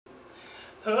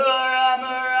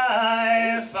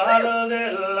hurrah, follow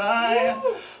little I,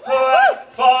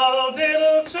 follow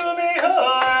diddle to me,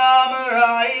 hurrah.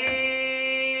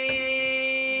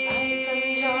 My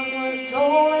son John was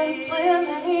tall and slim,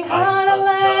 and he had a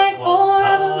leg for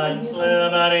every limb.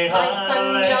 My son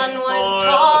John was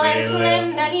tall and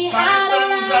slim, and he had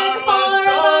a leg for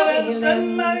every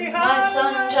limb. My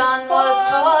son John was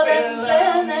tall and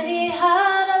slim, and he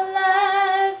had a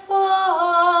leg for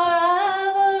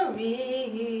every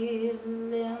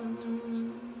limb.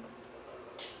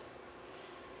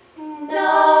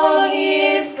 Now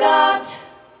he's got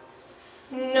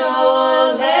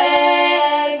no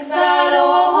legs at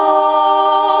all.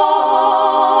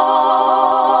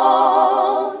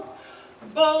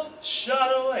 Both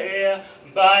shot away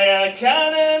by a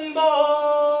cannonball.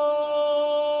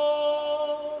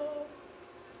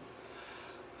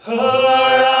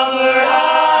 Hurrah,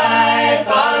 hurrah,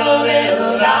 follow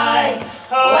diddle die,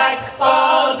 whack,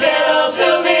 fall diddle to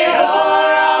me,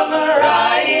 hurrah, hurrah.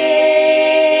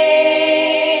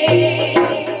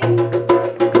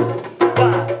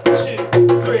 1,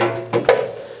 2, 3.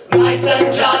 My son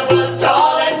John was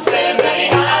tall and slim, and he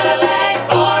had a leg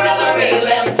for every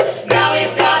limb. Now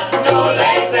he's got no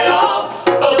legs at all,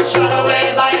 both shot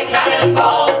away by a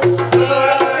cannonball.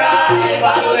 Hurrah, hurrah,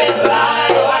 follow diddle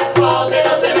die, whack, fall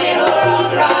diddle to me, hurrah,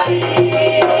 hurrah.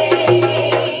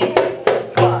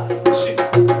 1, 2,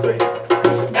 3.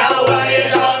 Now were you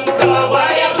drunk or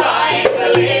were you blind to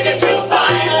leave your two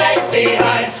fine legs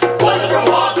behind? Was it from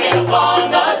walking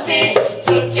upon the sea?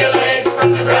 Took your legs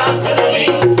from the ground to the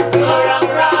knee. Hurrah,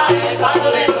 hurrah,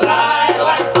 follow diddle lie,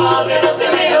 whack, fall diddle to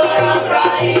me, hurrah,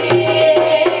 hurrah.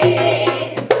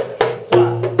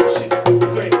 1, 2,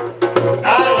 3. I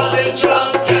wasn't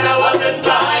drunk and I wasn't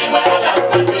blind when I left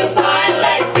my two fine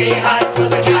legs behind.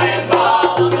 'Twas a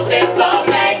cannonball on the 5th of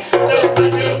May, took my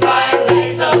two fine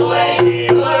legs away.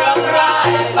 Hurrah, hurrah,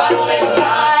 follow diddle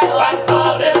lie, whack,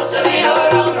 fall diddle to me,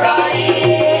 hurrah, hurrah.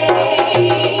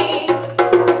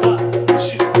 1,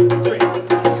 2, 3.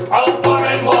 All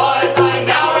foreign wars I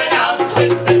now renounce,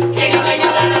 'twixt this king of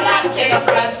England and that king of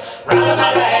France. Rather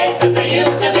my legs as they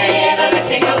used to be than the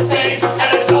king of Spain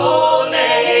and his whole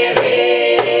navy.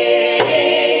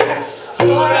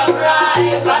 Hurrah, hurrah,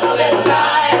 follow diddle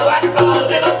lie, whack, fall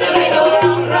diddle to me,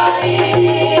 hurrah, hurrah.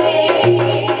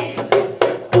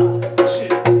 1,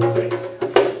 2, 3.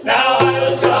 Now I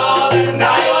was tall and I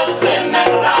was slim,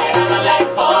 and I had a leg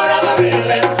for every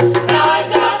limb. Now I've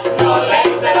got no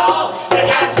legs at all, I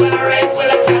can't win a race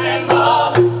with a cannonball.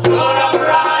 Hurrah,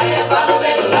 hurrah, follow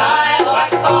diddle lie,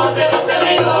 whack, fall diddle to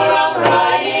me, hurrah, hurrah.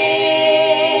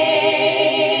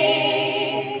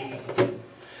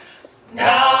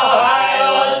 Now I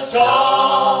was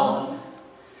tall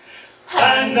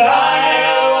and I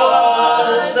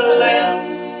was slim,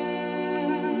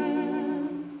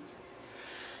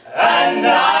 and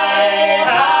I